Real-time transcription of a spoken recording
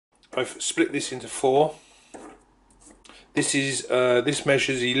I've split this into 4. This is this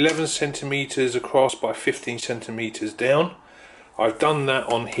measures 11 centimeters across by 15 centimeters down. I've done that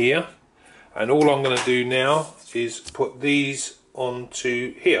on here, and all I'm going to do now is put these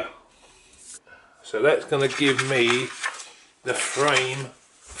onto here. So that's going to give me the frame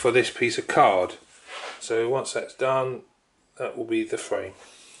for this piece of card. So once that's done, that will be the frame.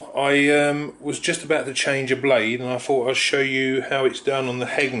 I was just about to change a blade, and I thought I'd show you how it's done on the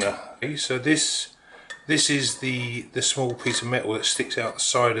Hegner. Okay, so this is the small piece of metal that sticks out the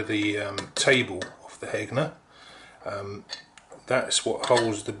side of the table of the Hegner. That's what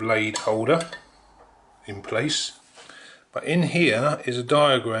holds the blade holder in place. But in here is a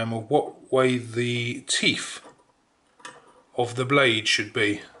diagram of what way the teeth of the blade should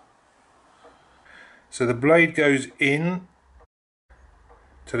be. So the blade goes in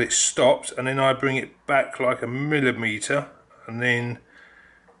till it stops, and then I bring it back like a millimetre and then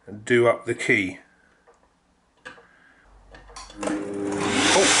do up the key.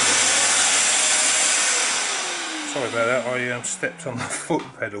 Oh, sorry about that, I stepped on the foot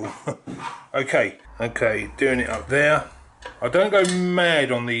pedal. okay, doing it up there. I don't go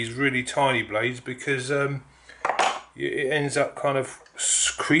mad on these really tiny blades because it ends up kind of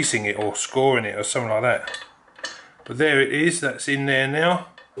creasing it or scoring it or something like that. But there it is, that's in there now.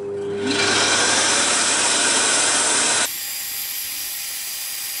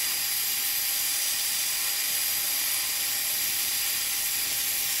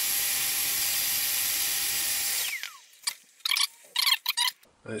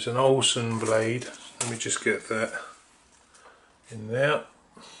 It's an Olsen blade. Let me just get that in there.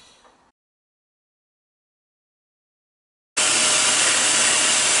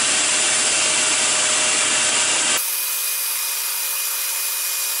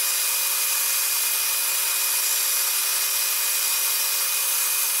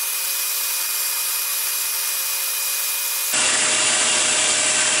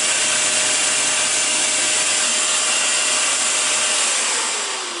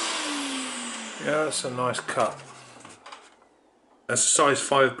 Yeah, that's a nice cut. That's a size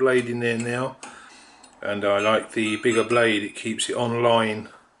 5 blade in there now, and I like the bigger blade, it keeps it on line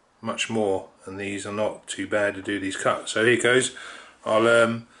much more, and these are not too bad to do these cuts. So here goes.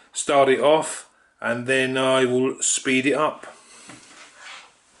 I'll start it off and then I will speed it up.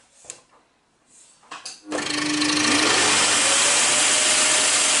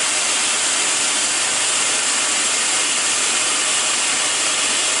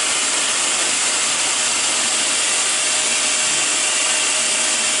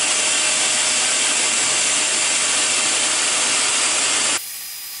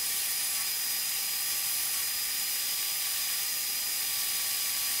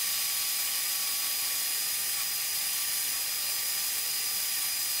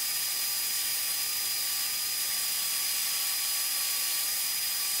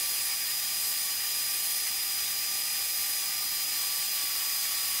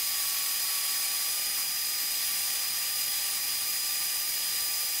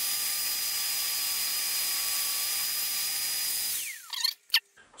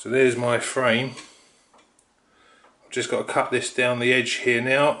 So there's my frame. I've just got to cut this down the edge here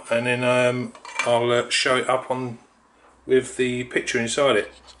now, and then I'll show it up on with the picture inside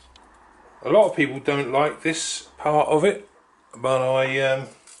it. A lot of people don't like this part of it, but I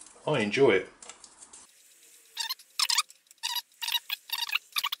enjoy it.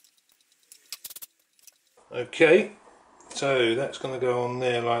 Okay, so that's going to go on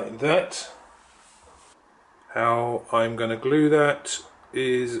there like that. How I'm going to glue that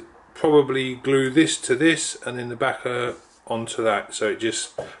is probably glue this to this and then the backer onto that, so it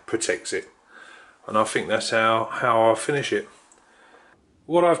just protects it, and I think that's how I'll finish it.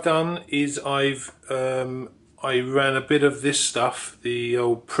 What I've done is I ran a bit of this stuff, the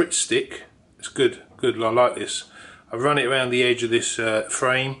old Pritt stick. It's good, I like this. I run it around the edge of this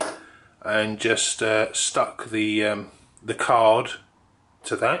frame and just stuck the card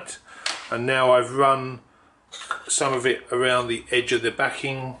to that, and now I've run some of it around the edge of the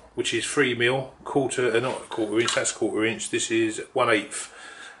backing, which is 3mm, not a quarter inch, that's quarter inch, this is 1/8,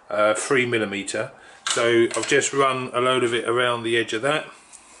 3mm. So I've just run a load of it around the edge of that,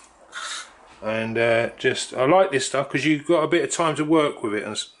 and I like this stuff because you've got a bit of time to work with it,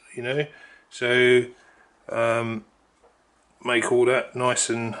 and you know, so make all that nice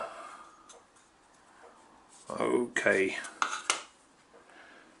and okay.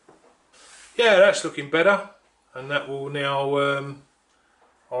 Yeah, that's looking better, and that will now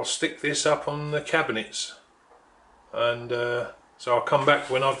I'll stick this up on the cabinets, and so I'll come back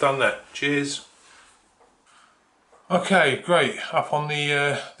when I've done that. Cheers. Okay, great. Up on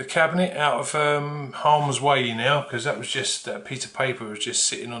the cabinet, out of harm's way now, because that piece of paper was just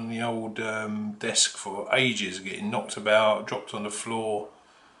sitting on the old desk for ages, getting knocked about, dropped on the floor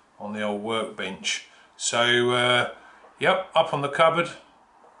on the old workbench. So yep, up on the cupboard,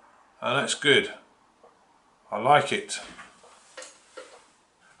 and that's good. I like it.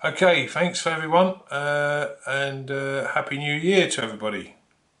 Okay, thanks for everyone, and Happy New Year to everybody.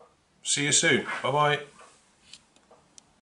 See you soon. Bye bye.